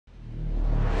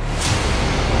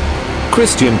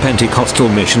Christian Pentecostal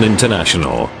Mission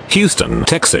International, Houston,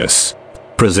 Texas,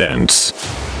 presents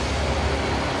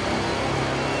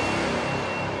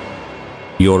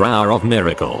Your Hour of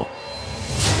Miracle.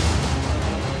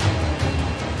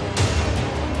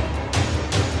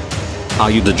 Are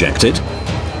you dejected?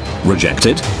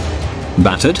 Rejected?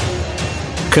 Battered?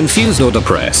 Confused or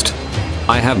depressed?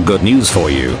 I have good news for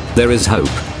you. There is hope.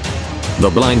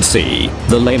 The blind see,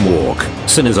 the lame walk,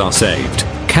 sinners are saved,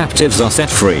 captives are set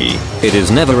free. It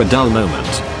is never a dull moment.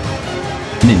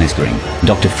 Ministering,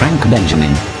 Dr. Frank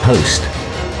Benjamin, host.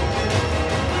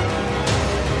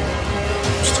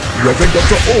 Reverend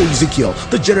Dr. O. Ezekiel,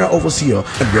 the General Overseer,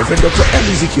 and Reverend Dr.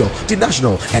 M. Ezekiel, the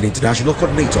National and International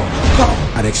Coordinator. Come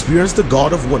and experience the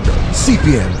God of Wonder.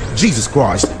 CPM, Jesus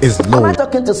Christ is Lord. Am I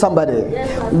talking to somebody?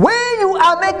 Yes, when you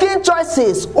are making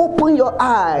choices, open your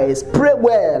eyes, pray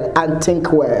well, and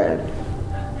think well.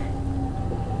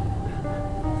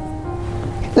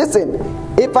 Listen,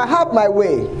 if I have my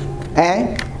way,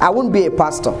 I won't be a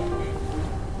pastor.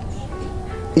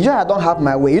 You know I don't have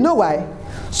my way. You know why?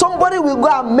 Somebody will go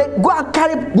and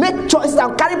make choices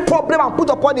and carry problem and put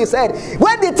upon his head.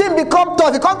 When the thing becomes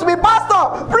tough, he comes to me,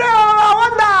 Pastor, pray, I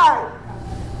wonder.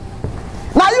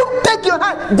 Now you take your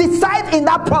hand, decide in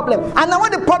that problem. And now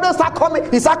when the problem start coming,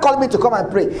 he start calling me to come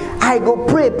and pray. I go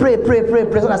pray.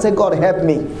 So I say, God help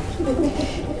me.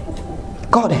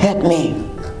 God help me.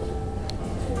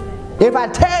 If I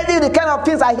tell you the kind of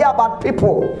things I hear about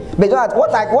people, because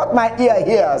what my ear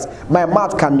hears, my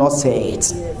mouth cannot say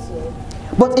it.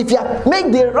 But if you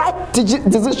make the right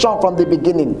decision from the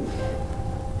beginning,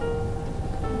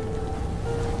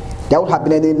 there won't have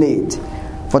been any need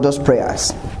for those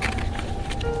prayers.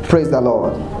 Praise the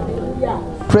Lord.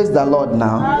 Praise the Lord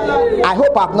now. I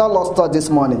hope I've not lost thought this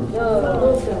morning.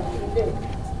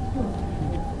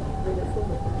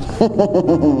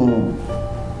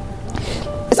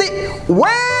 See,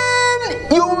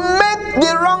 when you make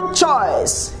the wrong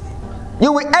choice,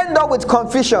 you will end up with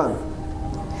confusion.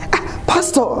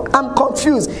 Pastor, I'm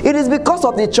confused. It is because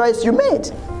of the choice you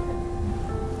made.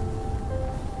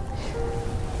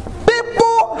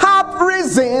 People have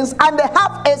reasons and they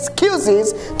have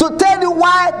excuses to tell you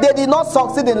why they did not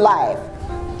succeed in life.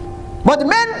 But the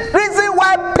main reason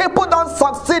why people don't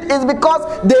succeed is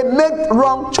because they make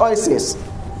wrong choices.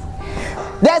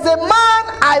 There's a man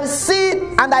I see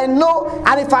and I know,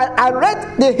 and if I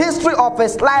read the history of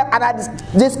his life and I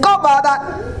discover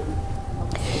that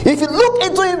if you look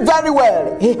into him very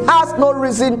well, he has no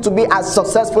reason to be as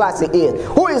successful as he is.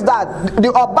 Who is that? The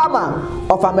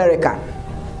Obama of America.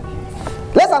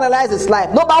 Let's analyze his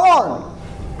life. Number one,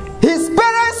 his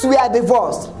parents were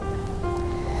divorced.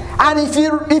 And if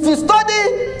you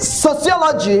study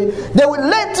sociology, they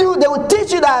will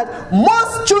teach you that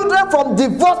most children from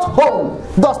divorced home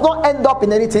does not end up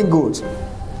in anything good.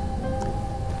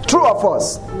 True or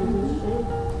false?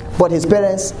 But his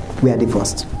parents were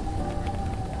divorced.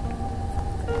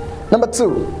 Number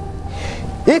two,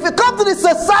 if you come to the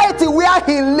society where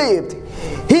he lived,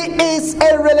 he is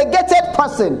a relegated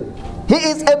person. He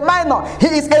is a minor. He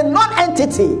is a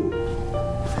non-entity.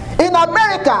 In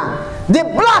America, the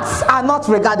blacks are not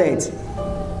regarded.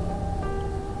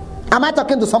 Am I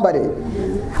talking to somebody?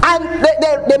 And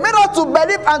they made us to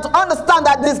believe and to understand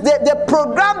that they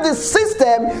programmed this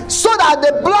system so that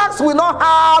the blacks will not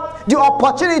have the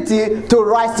opportunity to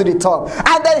rise to the top.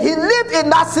 And then he lived in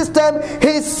that system.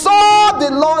 He saw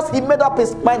the laws. He made up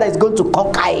his mind that he's going to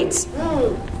conquer it.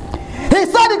 He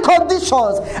saw the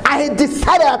conditions and he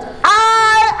decided that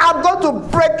I am going to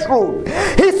break through.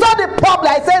 He saw the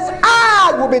problem. He says,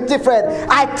 I will be different.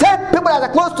 I tell people that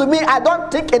are close to me, I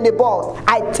don't think in the box.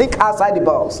 I think outside the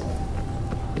box.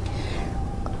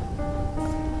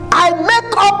 I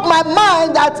make up my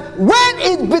mind that when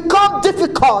it becomes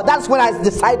difficult, that's when I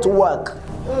decide to work.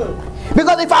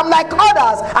 Because if I'm like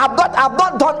others, I've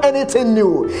not done anything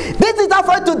new. This is not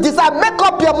for you to decide. Make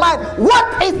up your mind.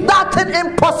 What is that thing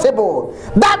impossible?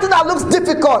 That thing that looks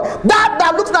difficult.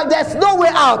 That looks like there's no way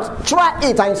out. Try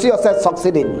it and see yourself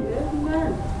succeeding.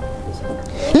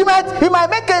 You might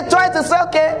make a choice to say,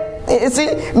 okay, you see,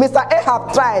 Mr.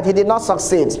 Ahab tried, he did not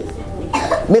succeed.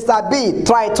 Mr. B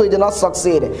tried to, he did not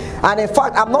succeed. And in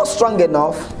fact, I'm not strong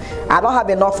enough. I don't have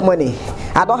enough money.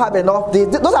 I don't have enough.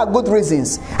 Those are good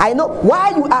reasons. I know why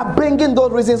you are bringing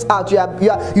those reasons out.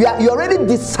 You're already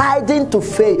deciding to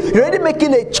fail. You're already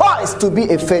making a choice to be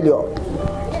a failure.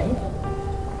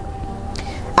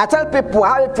 I tell people,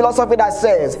 I have a philosophy that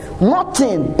says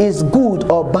nothing is good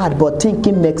or bad, but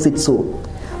thinking makes it so.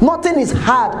 Nothing is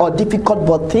hard or difficult,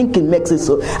 but thinking makes it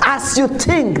so. As you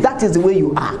think, that is the way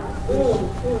you are.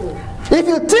 If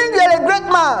you think you're a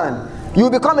great man, you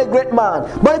will become a great man.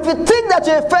 But if you think that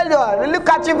you're a failure, look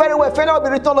at you very well, failure will be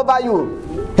written all over you.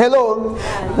 Hello?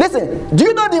 Listen, do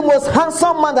you know the most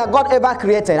handsome man that God ever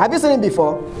created? Have you seen him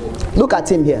before? Look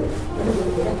at him here.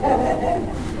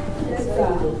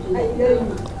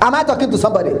 Am I talking to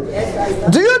somebody?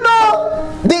 Do you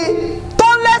know the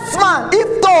tallest man?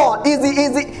 If tall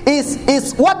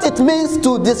is what it means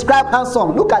to describe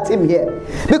handsome. Look at him here.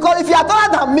 Because if you are taller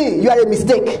than me, you are a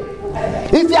mistake.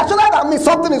 If you are taller than me,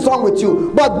 something is wrong with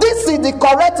you. But this is the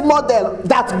correct model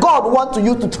that God wants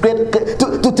you to create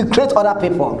to create other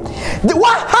people.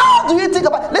 How do you think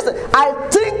about? Listen, I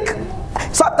think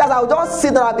sometimes I'll just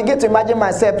sit there and begin to imagine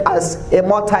myself as a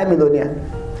multi-millionaire,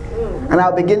 and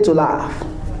I'll begin to laugh,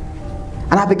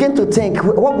 and I begin to think,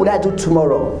 what would I do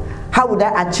tomorrow? How would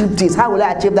I achieve this? How will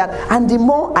I achieve that? And the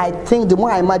more I think, the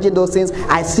more I imagine those things,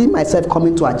 I see myself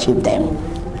coming to achieve them.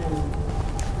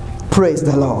 Praise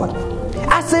the Lord.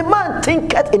 As a man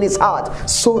thinketh in his heart,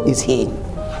 so is he.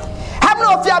 How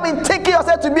many of you have been thinking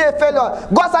yourself to be a failure?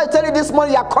 God said, I tell you this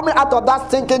morning, you are coming out of that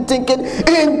thinking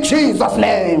in Jesus'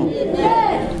 name.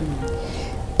 Amen.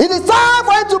 It is time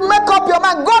for you to make up your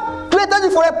mind. God created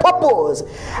you for a purpose,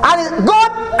 and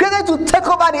God created you to take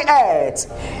over the earth.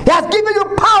 He has given you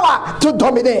power to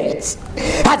dominate.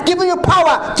 He has given you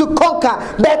power to conquer.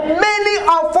 But many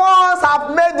of us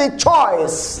have made the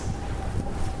choice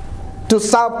to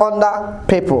serve under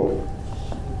people.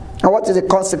 And what is the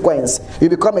consequence? You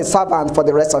become a servant for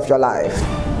the rest of your life.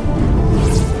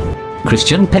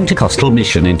 Christian Pentecostal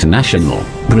Mission International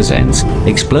presents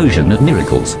Explosion of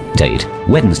Miracles. Date,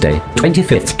 Wednesday,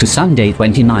 25th to Sunday,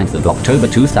 29th of October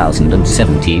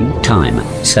 2017. Time,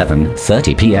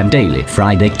 7:30 p.m. daily.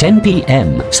 Friday, 10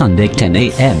 p.m. Sunday, 10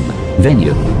 a.m.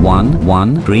 Venue,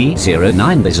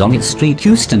 11309 Bissonnet Street,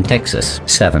 Houston, Texas,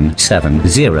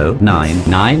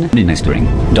 77099. Ministering,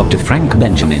 Dr. Frank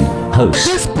Benjamin, host.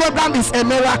 This program is a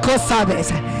miracle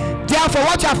service. Therefore,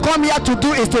 what you have come here to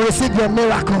do is to receive your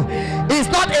miracle. It's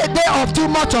not a day of too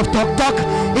much of talk.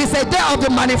 It's a day of the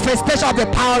manifestation of the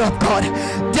power of God.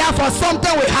 Therefore,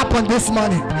 something will happen this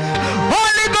morning.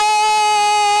 Holy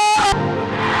Ghost!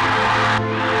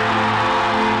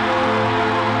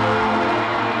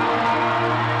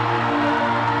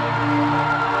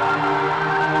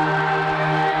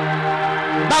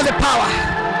 That's the power.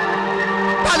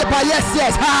 That's the power. Yes.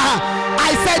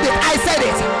 I said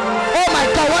it. Oh my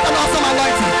God, what an awesome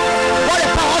anointing. What a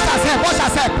power. What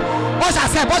shall help?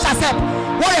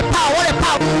 What a power.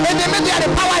 In the middle, the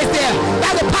power is there.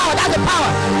 That's the power.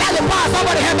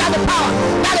 Somebody help. That's the power.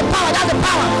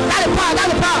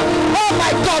 Oh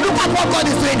my God, look at what God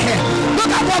is doing here. The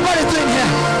anointing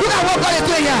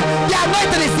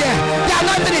is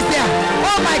here.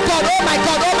 Oh my God.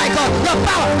 Your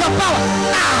power.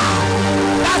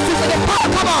 That's it. The power,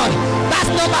 come on. That's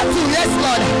number 2. Yes,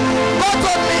 Lord. God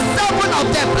told me 7 of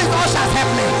them. Please, ushers, help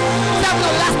me. 7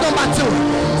 of that's number 2.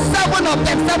 7 of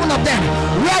them.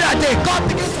 Where are they? God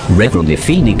begins. Reverend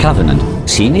Ifini Covenant,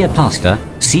 Senior Pastor,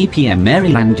 CPM,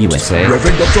 Maryland, USA.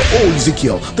 Reverend Dr. O.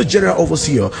 Ezekiel, the General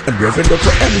Overseer, and Reverend Dr.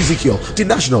 M. Ezekiel, the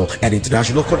National and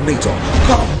International Coordinator.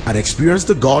 Come and experience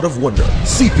the God of Wonder.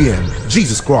 CPM,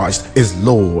 Jesus Christ is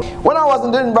Lord. When I was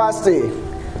in the university,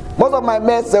 most of my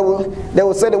mates, they will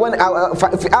say that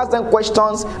if you ask them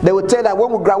questions, they will tell that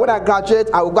when I graduate,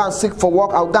 I will go and seek for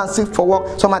work.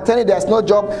 So I'm telling you, there's no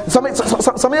job. Some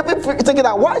people thinking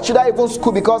that why should I even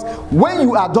school? Because when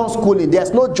you are done schooling,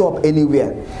 there's no job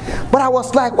anywhere. But I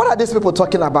was like, what are these people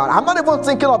talking about? I'm not even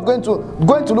thinking of going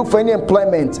to look for any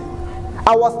employment.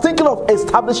 I was thinking of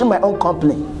establishing my own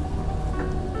company.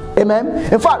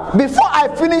 Amen. In fact, before I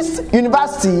finished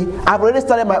university, I've already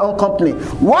started my own company.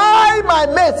 While my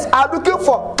mates are looking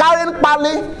for carrying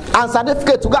pali and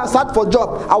certificate to go and start for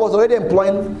job, I was already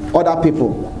employing other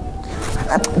people.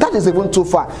 That is even too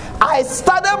far. I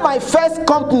started my first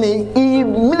company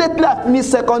immediately after finished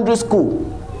secondary school.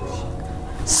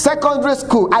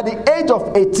 At the age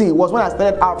of 18 was when I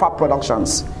started Alpha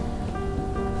Productions.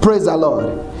 Praise the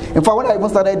Lord. In fact, when I even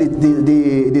started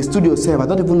the studio itself, I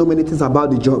don't even know many things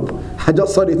about the job. I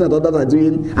just saw the things that others are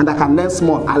doing, and I can learn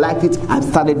small. I like it. I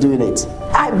started doing it.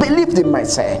 I believed in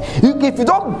myself. If you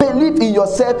don't believe in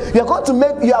yourself, you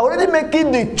are already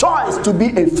making the choice to be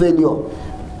a failure.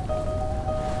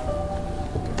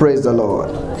 Praise the Lord.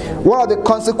 One of the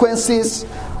consequences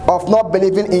of not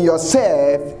believing in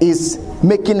yourself is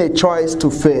making a choice to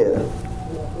fail.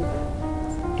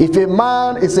 If a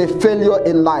man is a failure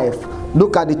in life,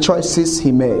 look at the choices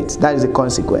he made. That is the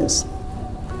consequence.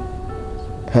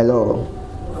 Hello.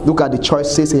 Look at the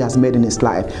choices he has made in his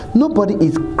life. Nobody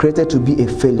is created to be a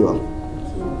failure.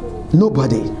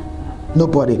 Nobody.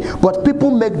 But people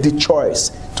make the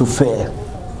choice to fail.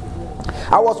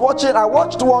 I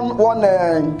watched one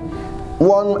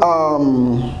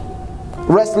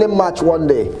wrestling match one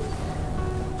day,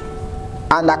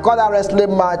 and I called that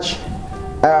wrestling match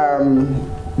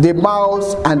the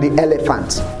mouse and the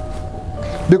elephant,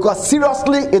 because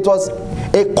seriously it was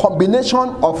a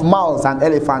combination of mouse and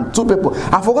elephant. Two people,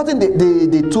 I've forgotten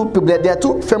the two people. There are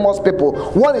two famous people.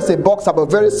 One is a boxer but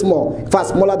very small, in fact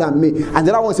smaller than me, and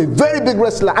the other one is a very big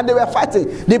wrestler, and they were fighting.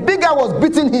 The big guy was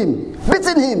beating him.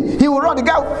 He would run. The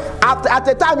guy at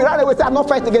the time he ran away, said, "I'm not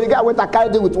fighting again." The guy went and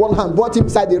carried him with one hand, brought him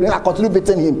beside the ring, and continued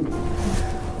beating him.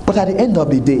 But at the end of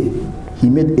the day, he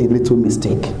made a little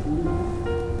mistake,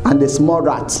 and the small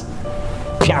rat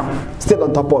stayed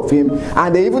on top of him,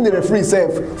 and even the referee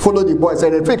said, "Follow the boy." So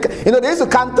the referee, they used to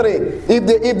count three. If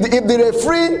the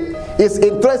referee is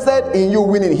interested in you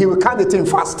winning, he will count the thing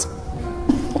fast.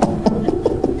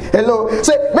 Hello.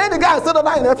 So many guys stood on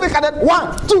that, and the referee counted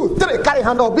 1, 2, 3, carry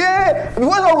hand up. Yeah. When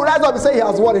he rise up, he say he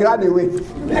has won. He ran away.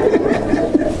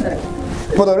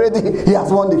 But already he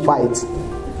has won the fight.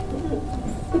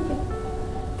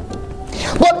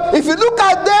 But if you look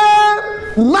at them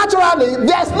naturally,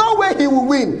 there's no way he will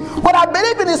win. But I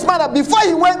believe in his mind that before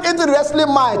he went into the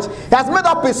wrestling match, he has made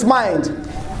up his mind.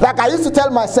 Like I used to tell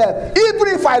myself, even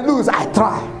if I lose, I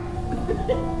try.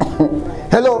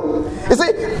 Hello. You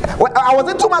see, I was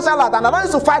into martial art, and I don't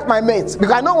used to fight my mates,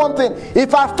 because I know one thing: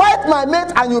 if I fight my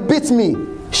mate and you beat me,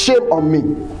 shame on me.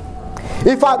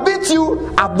 If I beat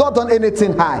you, I've not done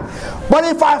anything high. But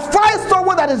if I fight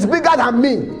someone that is bigger than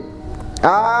me,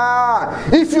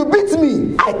 if you beat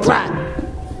me, I try.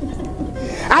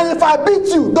 And if I beat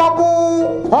you,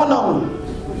 double honor.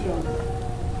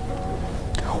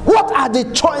 What are the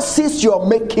choices you're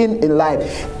making in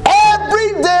life?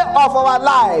 Every day of our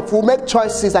life, we make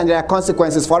choices and there are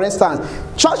consequences. For instance,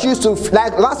 church used to,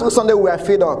 like last week Sunday we were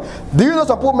fed up. Do you know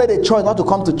some people made a choice not to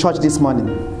come to church this morning?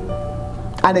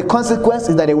 And the consequence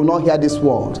is that they will not hear this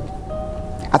word.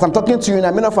 As I'm talking to you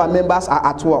now, many of our members are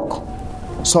at work.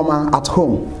 Some are at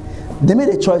home. They made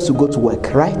a choice to go to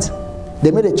work, right? They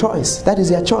made a choice. That is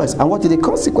their choice. And what is the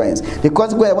consequence? The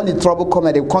consequence, when the trouble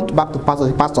comes, they will come back to pastor.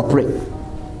 The pastor pray.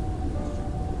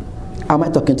 Am I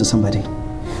talking to somebody?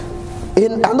 I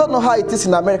don't know how it is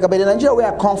in America, but in Nigeria,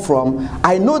 where I come from,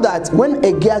 I know that when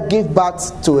a girl gives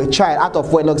birth to a child out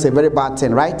of wedlock, it's a very bad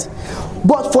thing, right?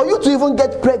 But for you to even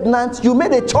get pregnant, you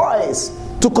made a choice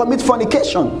to commit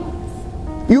fornication.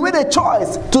 You made a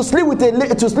choice to sleep with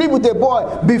a boy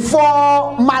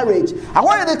before marriage. And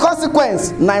what is the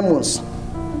consequence? 9 months.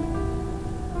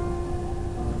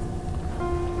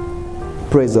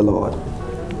 Praise the Lord.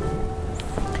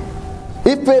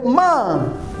 If a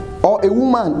man or a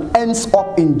woman ends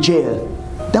up in jail,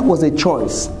 that was a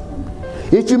choice.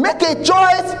 If you make a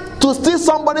choice to steal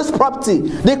somebody's property,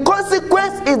 the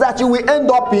consequence is that you will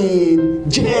end up in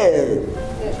jail.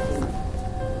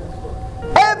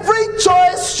 Every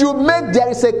choice you make, there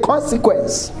is a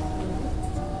consequence.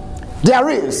 There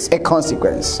is a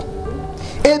consequence.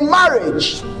 In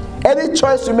marriage, any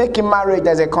choice you make in marriage,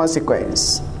 there's a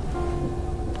consequence.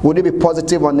 Would it be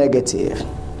positive or negative?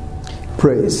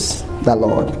 Praise the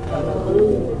Lord.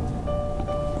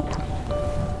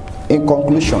 In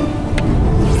conclusion,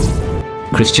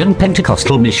 Christian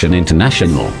Pentecostal Mission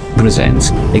International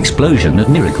presents Explosion of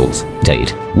Miracles.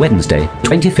 Date, Wednesday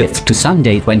 25th to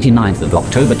Sunday 29th of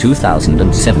October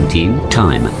 2017.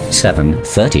 Time,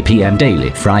 7:30 p.m.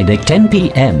 daily. Friday 10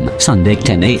 p.m. Sunday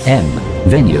 10 a.m.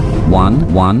 Venue,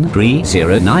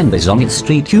 11309 Bissonnet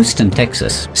Street Houston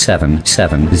Texas,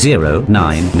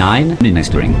 77099.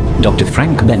 Ministering, Dr.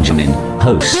 Frank Benjamin.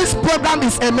 Host. This program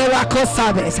is a miracle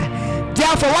service.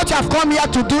 Therefore, what you have come here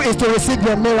to do is to receive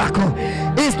your miracle.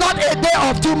 It's not a day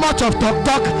of too much of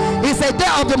talk. It's a day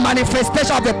of the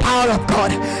manifestation of the power of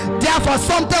God. Therefore,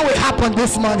 something will happen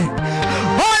this morning.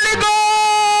 Holy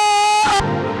Ghost!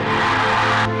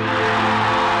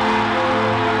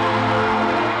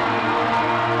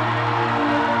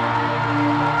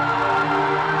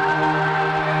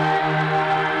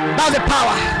 That's the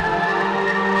power.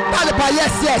 That's the power.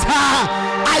 Yes.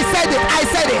 I said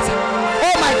it.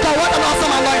 Oh my God, what an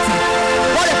awesome anointing.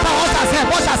 What a power. What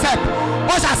has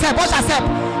helped?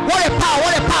 What a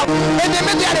power. In the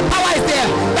middle, the power is there.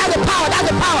 That's the power.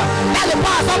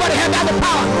 Somebody help. That's the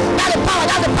power.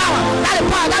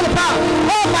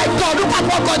 Oh my God, look at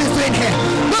what God is doing here.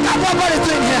 The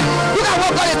anointing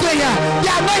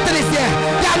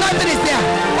is here.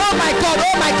 Oh my God.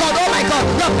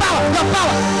 Your power.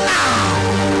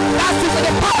 That's it,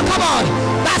 the power. Come on.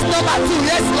 That's number 2.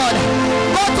 Yes, Lord.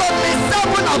 God told me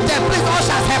 7 of them. Please,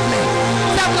 ushers, help me.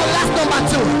 7 of that's number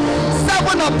 2.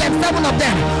 7 of them, 7 of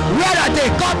them. Where are they?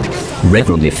 God begins to...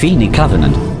 Reverend Effini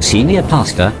Covenant, Senior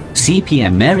Pastor,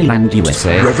 CPM Maryland,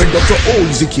 USA. Reverend Dr. O.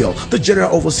 Ezekiel, the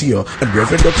General Overseer, and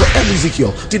Reverend Dr. M.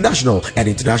 Ezekiel, the National and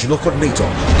International Coordinator.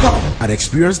 Come and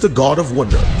experience the God of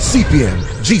Wonder.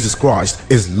 CPM, Jesus Christ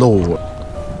is Lord.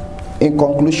 In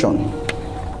conclusion,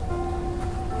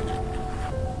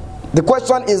 the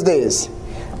question is this: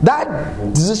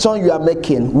 that decision you are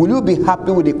making, will you be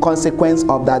happy with the consequence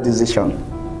of that decision?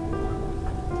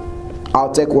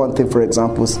 I'll take one thing for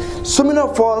example. So many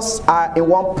of us are in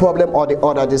one problem or the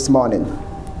other this morning.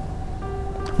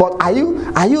 But are you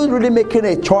really making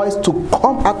a choice to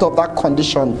come out of that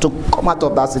condition, to come out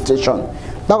of that situation?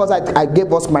 That was I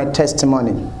gave us my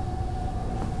testimony.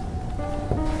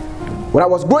 When I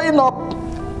was growing up,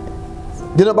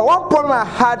 the number one problem I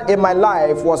had in my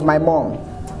life was my mom.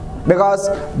 Because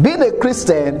being a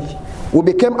Christian, we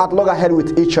became at loggerhead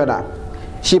with each other.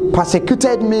 She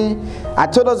persecuted me. I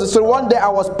told us the story. One day I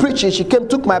was preaching. She came,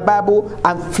 took my Bible,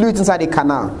 and flew it inside the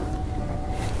canal.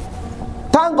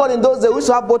 Thank God in those days we used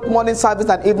to have both morning service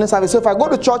and evening service. So if I go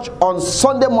to church on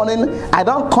Sunday morning, I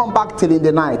don't come back till in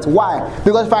the night. Why?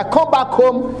 Because if I come back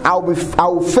home,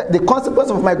 the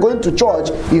consequence of my going to church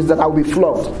is that I will be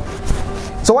flogged.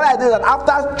 So what I do is that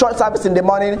after church service in the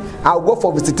morning, I'll go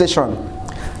for visitation.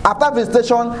 After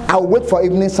visitation, I'll wait for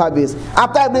evening service.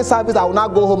 After evening service, I will now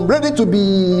go home ready to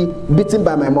be beaten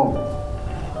by my mom.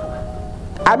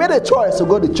 I made a choice to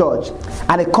go to church,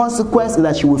 and the consequence is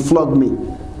that she will flog me.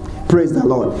 Praise the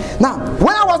Lord. Now,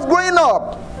 when I was growing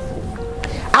up,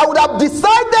 I would have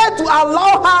decided to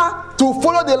allow her to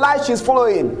follow the life she's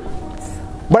following.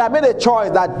 But I made a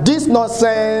choice that this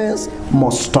nonsense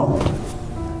must stop.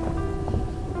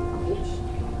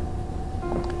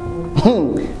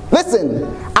 Listen,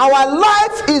 our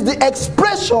life is the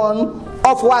expression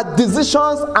of our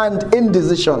decisions and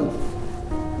indecision.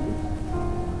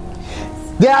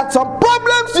 There are some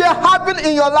problems you are having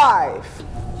in your life.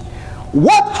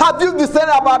 What have you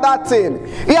decided about that thing?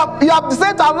 You have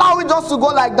decided to allow it just to go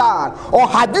like that? Or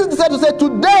have you decided to say,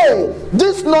 today,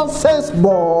 this nonsense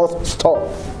must stop?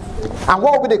 And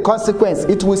what will be the consequence?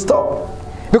 It will stop.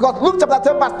 Because Luke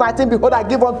chapter 10 verse 19, behold, I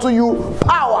give unto you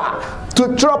power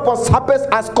to tread upon serpents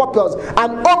and scorpions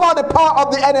and over the power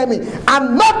of the enemy,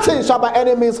 and nothing shall by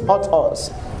any means hurt us.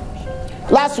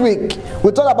 Last week,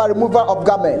 we talked about removal of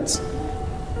garments.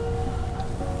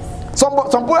 Some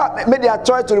people made their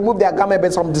choice to remove their garment,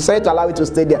 but some decided to allow it to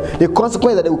stay there. The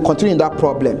consequence is that they will continue in that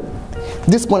problem.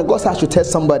 This morning, God has to tell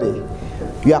somebody,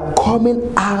 you are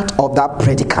coming out of that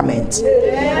predicament.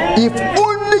 If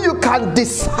only you can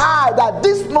decide that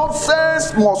this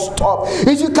nonsense must stop.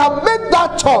 If you can make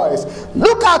that choice.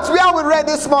 Look at where we read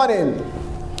this morning.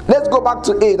 Let's go back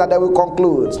to 8 and then we'll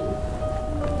conclude.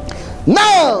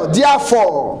 Now,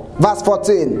 therefore, verse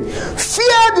 14,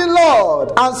 fear the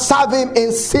Lord and serve him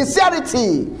in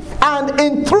sincerity and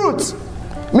in truth.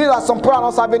 Meaning that some people are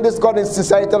not serving this God in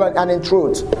sincerity and in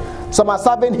truth. Some are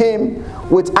serving him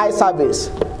with eye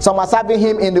service. Some are serving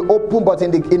him in the open, but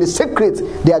in the secret,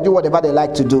 they are doing whatever they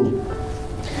like to do.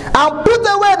 And put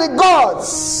away the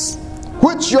gods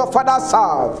which your father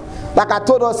served. Like I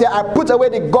told us here, I put away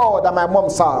the God that my mom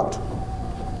served.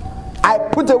 I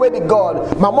put away the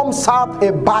God. My mom served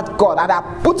a bad God, and I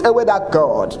put away that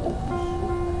God.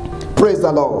 Praise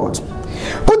the Lord.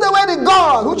 Put away the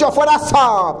God which your father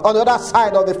served on the other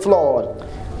side of the flood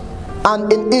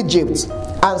and in Egypt,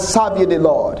 and serve you the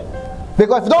Lord.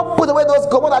 Because if you don't put away those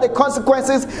gods, what are the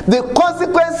consequences? The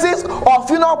consequences of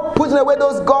you not putting away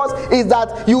those gods is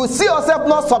that you will see yourself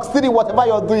not succeeding whatever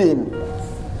you're doing.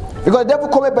 Because the devil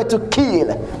comes but to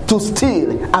kill, to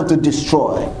steal, and to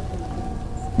destroy.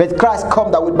 But Christ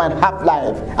come that we might have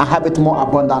life and have it more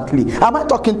abundantly. Am I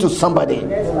talking to somebody?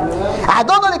 I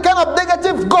don't know the kind of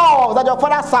negative gods that your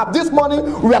father served. This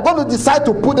morning, we are going to decide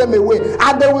to put them away.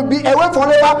 And they will be away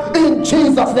forever in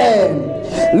Jesus' name.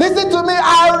 Listen to me.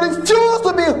 I refuse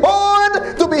to be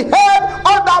held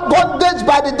under bondage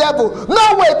by the devil.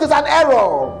 No way, it is an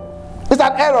error. It's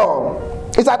an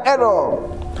error. It's an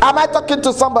error. Am I talking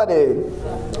to somebody?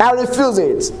 I refuse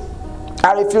it.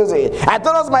 I refuse it. I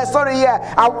told us my story here.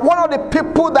 I'm one of the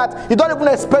people that you don't even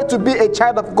expect to be a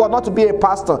child of God, not to be a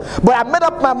pastor. But I made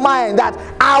up my mind that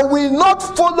I will not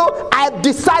follow. I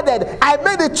decided, I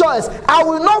made a choice. I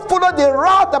will not follow the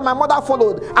route that my mother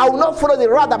followed. I will not follow the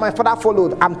route that my father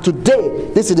followed. And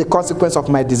today, this is the consequence of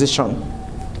my decision.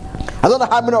 I don't know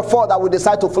how many of us that will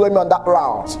decide to follow me on that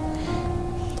route.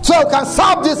 So you can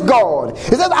serve this God.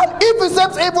 He says, and if it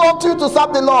seems evil unto you to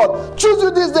serve the Lord, choose you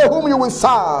this day whom you will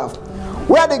serve.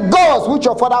 Where are the gods which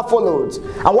your father followed?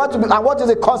 And what is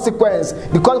the consequence?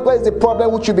 The consequence is the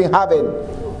problem which you've been having.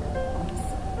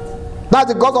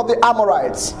 That's the gods of the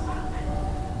Amorites.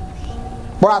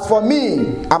 But as for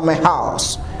me and my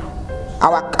house,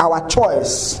 our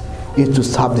choice is to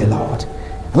serve the Lord.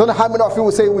 I don't know how many of you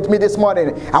will say with me this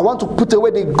morning, I want to put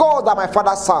away the gods that my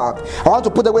father served. I want to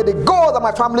put away the gods that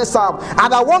my family served.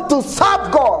 And I want to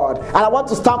serve God. And I want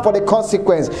to stand for the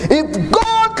consequence. If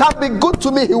God can be good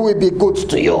to me, He will be good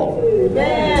to you.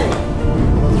 Amen.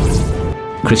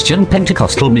 Christian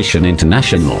Pentecostal Mission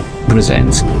International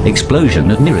presents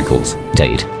Explosion of Miracles.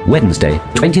 Date, Wednesday,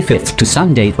 25th to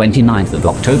Sunday, 29th of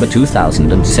October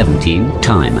 2017.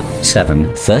 Time,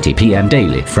 7:30 p.m.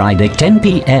 daily. Friday, 10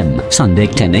 p.m. Sunday,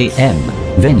 10 a.m.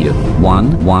 Venue,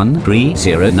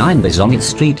 11309 Bissonnet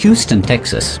Street Houston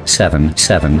Texas,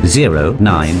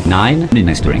 77099.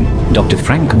 Ministering, Dr.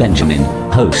 Frank Benjamin,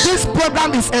 host. This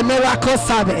program is a miracle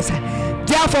service.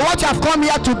 Therefore, what you have come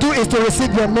here to do is to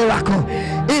receive your miracle.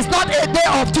 It's not a day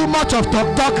of too much of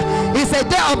talk. It's a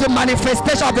day of the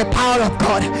manifestation of the power of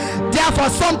God. Therefore,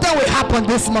 something will happen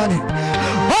this morning.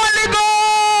 Holy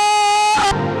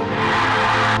Ghost!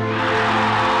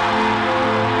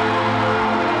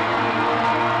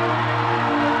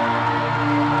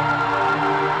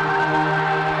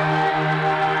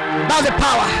 That's the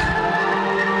power.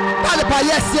 That's the power.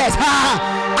 Yes, yes.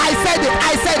 I said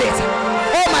it.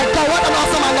 Oh my God, what an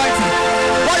awesome anointing.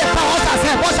 What a power. What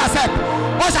shall help?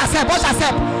 What shall help?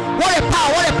 What a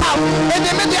power. In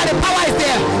the middle, the power is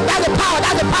there. That's the power.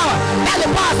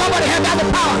 Somebody help. That's the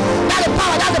power.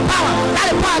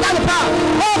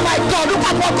 Oh my God, look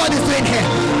at what God is doing here.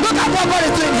 The anointing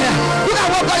is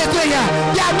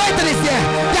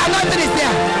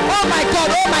here. Oh my God.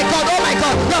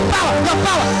 Your power.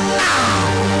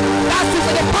 That's it.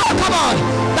 The power, come on.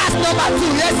 That's number 2.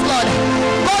 Yes, Lord.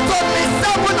 God told me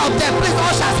 7 of them. Please,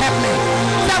 ushers, help me.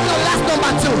 7 of that's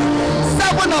number 2.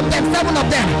 7 of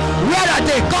them. Where are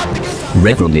they? God begins to...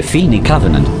 Reverend Ifini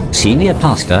Covenant, Senior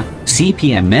Pastor,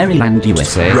 CPM Maryland,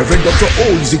 USA. Reverend Dr.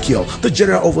 O. Ezekiel, the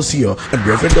General Overseer, and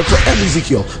Reverend Dr. M.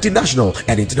 Ezekiel, the National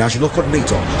and International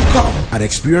Coordinator. Come and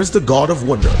experience the God of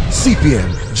Wonder.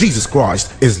 CPM, Jesus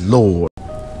Christ is Lord.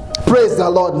 Praise the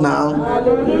Lord now.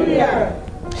 Hallelujah.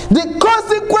 The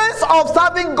consequence of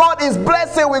serving God is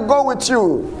blessing will go with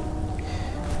you.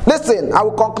 Listen, I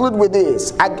will conclude with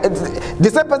this.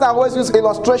 The same person I always use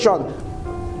illustration,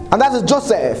 and that is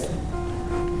Joseph.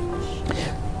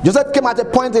 Joseph came at a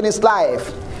point in his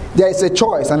life. There is a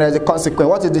choice and there is a consequence.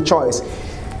 What is the choice?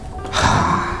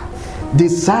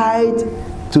 Decide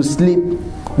to sleep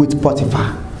with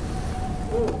Potiphar.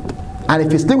 And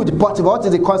if you sleep with Potiphar, what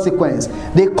is the consequence?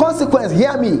 The consequence,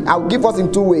 hear me, I'll give us in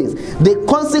 2 ways. The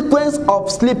consequence of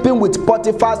sleeping with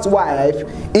Potiphar's wife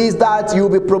is that you'll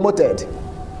be promoted.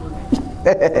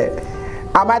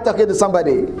 Am I talking to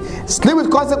somebody? Sleep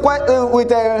with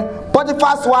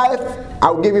Potiphar's wife,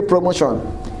 I'll give you promotion.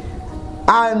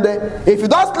 And if you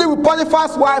don't sleep with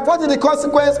Potiphar's wife, what is the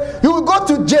consequence? You will go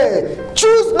to jail.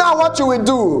 Choose now what you will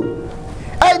do.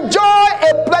 Enjoy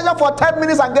a pleasure for 10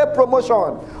 minutes and get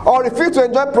promotion, or refuse to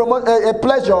enjoy a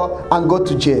pleasure and go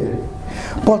to jail.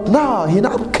 But now he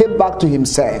now came back to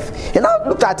himself. He now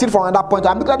looked at it from another point.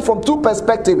 I'm looking at it from 2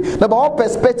 perspectives. Number 1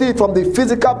 perspective, from the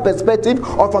physical perspective,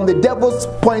 or from the devil's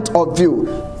point of view.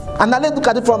 And now let's look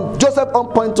at it from Joseph's own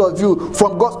point of view,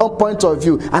 from God's own point of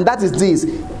view. And that is this: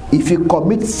 if you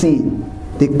commit sin,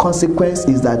 the consequence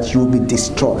is that you will be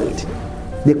destroyed.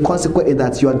 The consequence is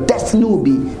that your destiny will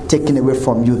be taken away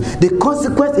from you. The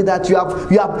consequence is that you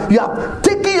have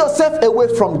taken yourself away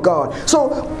from God. So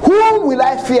whom will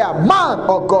I fear, man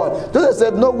or God? Joseph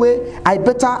said, no way.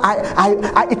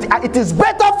 It is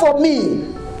better for me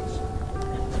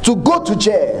to go to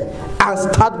jail and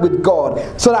start with God,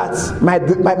 so that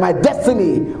my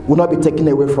destiny will not be taken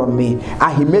away from me.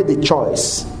 And he made the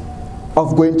choice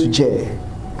of going to jail.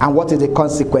 And what is the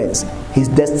consequence? His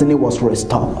destiny was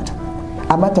restored.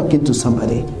 Am I talking to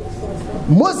somebody?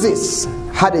 Moses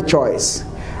had a choice.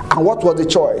 And what was the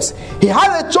choice? He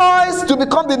had a choice to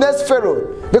become the next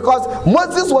Pharaoh, because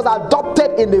Moses was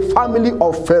adopted in the family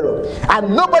of Pharaoh.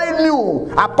 And nobody knew,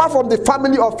 apart from the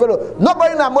family of Pharaoh,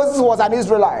 nobody knew that Moses was an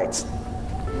Israelite.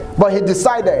 But he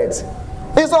decided,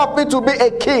 instead of me to be a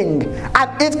king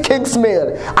and eat king's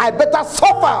meal, I better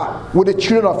suffer with the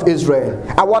children of Israel.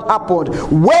 And what happened?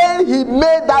 When he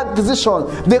made that decision,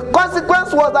 the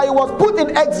consequence was that he was put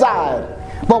in exile.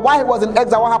 But while he was in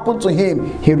exile, what happened to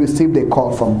him? He received a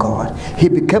call from God. He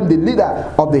became the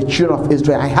leader of the children of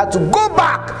Israel. I had to go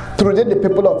back to redeem the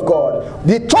people of God.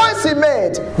 The choice he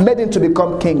made him to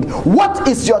become king. What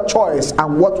is your choice,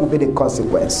 and what will be the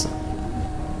consequence?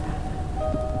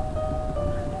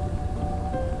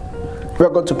 We are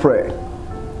going to pray.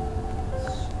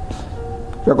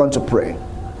 We are going to pray.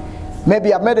 Maybe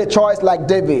you have made a choice like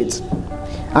David,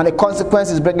 and the consequence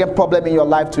is bringing problem in your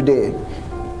life today.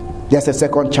 There's a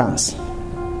second chance.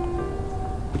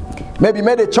 Maybe you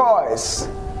made a choice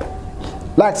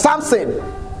like Samson,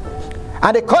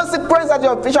 and the consequence that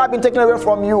your future have been taken away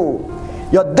from you,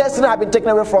 your destiny have been taken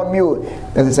away from you.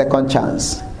 There's a second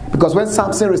chance. Because when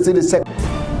Samson received the second...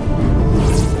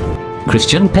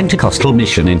 Christian Pentecostal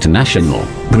Mission International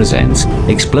presents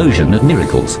Explosion of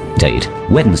Miracles. Date,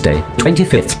 Wednesday,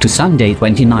 25th to Sunday,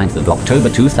 29th of October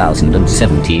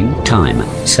 2017. Time,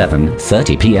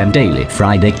 7:30 p.m. daily.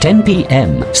 Friday, 10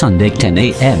 p.m. Sunday, 10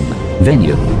 a.m.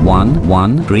 Venue,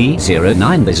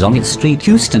 11309 Bissonnet Street,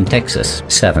 Houston, Texas,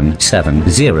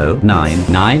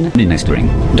 77099. Ministering,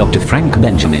 Dr. Frank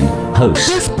Benjamin, host.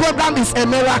 This program is a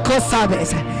miracle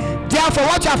service. Therefore,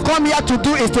 what you have come here to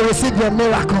do is to receive your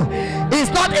miracle. It's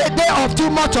not a day of too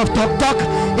much of talk.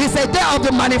 It's a day of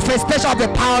the manifestation of the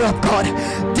power of God.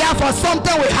 Therefore,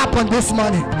 something will happen this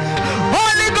morning.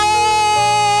 Holy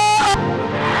Ghost!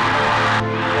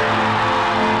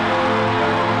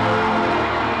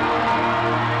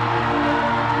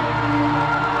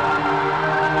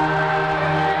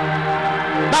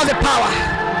 That's the power.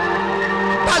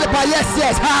 That's the power. Yes,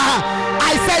 yes.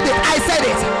 I said it. I said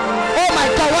it. Oh my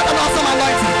God, what an awesome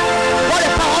anointing. What a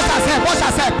power. Watch yourself. Watch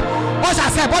yourself. Watch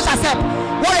yourself. Watch yourself.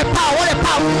 What a power. What a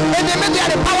power. In the middle,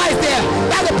 the power is there.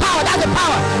 That's the power. That's the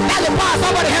power. That's the power.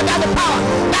 Somebody help. That's the power.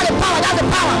 That's the power. That's the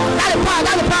power. That's the power.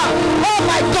 That's the power. Oh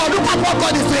my God, look at what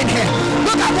God is doing here.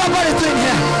 Look at what God is doing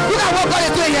here. Look at what God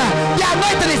is doing here. The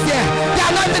anointing is there. The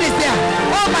anointing is there.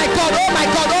 Oh my God. Oh my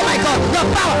God. Oh my God. The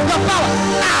power. The power.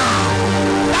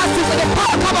 That's it. The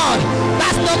power. Come on.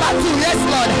 That's number 2. Yes,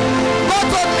 Lord. God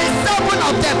told me 7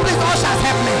 of them. Please, ushers,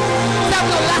 help me.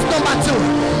 7 of that's number 2.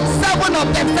 7 of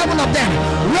them. 7 of them.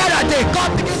 Where are they?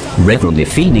 God begins to... Reverend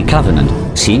Dip.Th Covenant,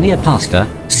 Senior Pastor,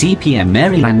 CPM,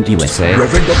 Maryland, USA.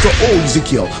 Reverend Dr. O.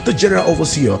 Ezekiel, the General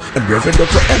Overseer, and Reverend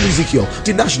Dr. M. Ezekiel,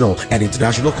 the National and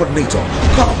International Coordinator.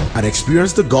 Come and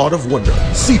experience the God of Wonder.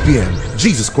 CPM,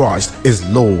 Jesus Christ is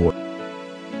Lord.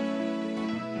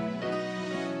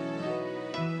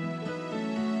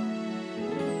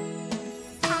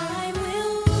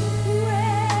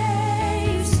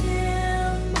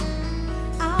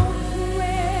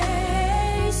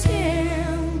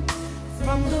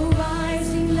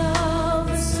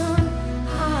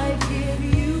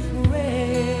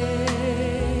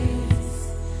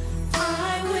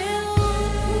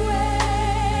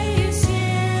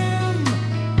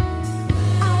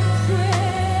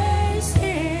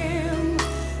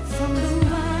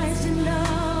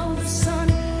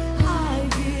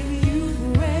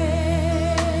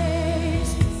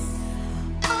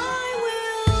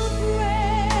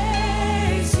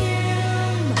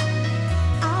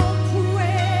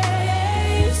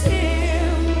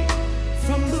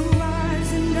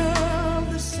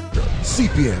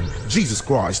 CPM, Jesus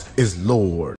Christ is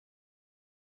Lord.